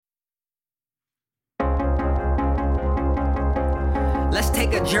let's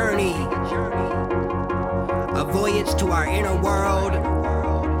take a journey, a voyage to our inner world,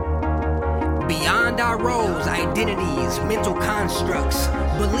 beyond our roles, identities, mental constructs,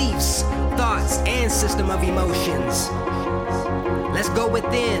 beliefs, thoughts, and system of emotions. Let's go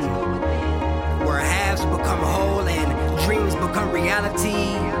within, where halves become whole and dreams become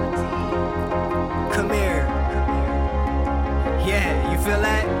reality. Come here. Yeah, you feel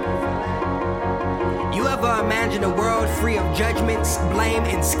that? You ever imagined a world free of judgments, blame,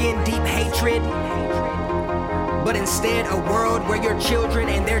 and skin-deep hatred? But instead a world where your children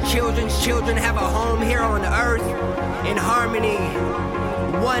and their children's children have a home here on earth in harmony,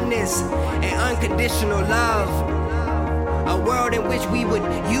 oneness, and unconditional love. A world in which we would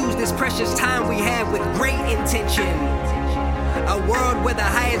use this precious time we have with great intention. A world where the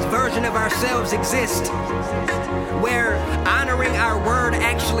highest version of ourselves exists. Where honoring our word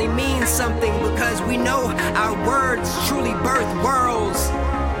actually means something because we know our words truly birth worlds.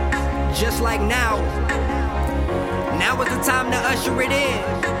 Just like now. Now is the time to usher it in.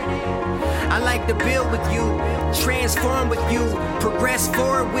 I like to build with you, transform with you, progress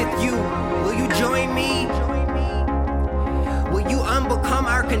forward with you. Will you join me? Will you unbecome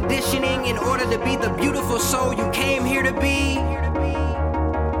our conditioning in order to be the beautiful soul you came here to be?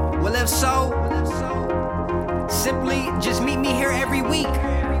 Well, if so, simply just meet me here every week. 9,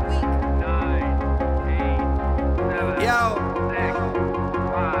 8, 7, Yo, 6,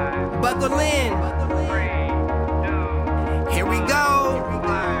 5, buckle in. 3, 2, Here we go.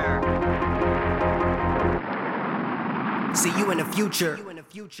 fire. See you in the future.